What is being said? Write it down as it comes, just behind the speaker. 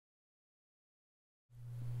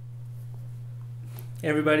Hey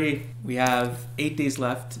everybody, we have 8 days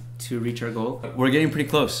left to reach our goal. We're getting pretty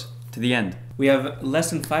close to the end. We have less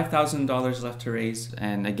than $5,000 left to raise.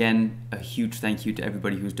 And again, a huge thank you to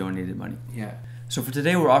everybody who's donated money. Yeah. So for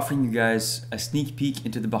today, we're offering you guys a sneak peek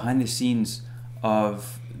into the behind the scenes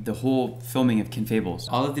of the whole filming of Kin Fables.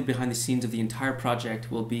 All of the behind the scenes of the entire project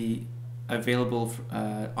will be available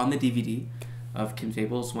on the DVD of Kin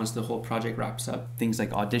Fables once the whole project wraps up. Things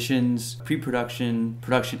like auditions, pre-production,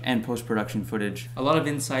 production, and post-production footage. A lot of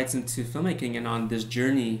insights into filmmaking and on this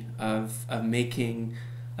journey of making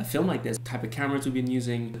a film like this, type of cameras we've been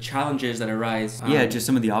using, challenges that arise. Yeah, just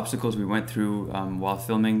some of the obstacles we went through while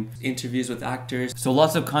filming. Interviews with actors. So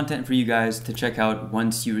lots of content for you guys to check out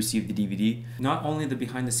once you receive the DVD. Not only the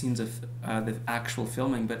behind the scenes of the actual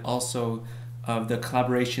filming, but also of the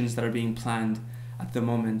collaborations that are being planned at the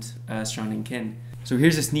moment surrounding Kin. So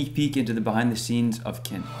here's a sneak peek into the behind the scenes of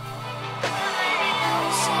Kin.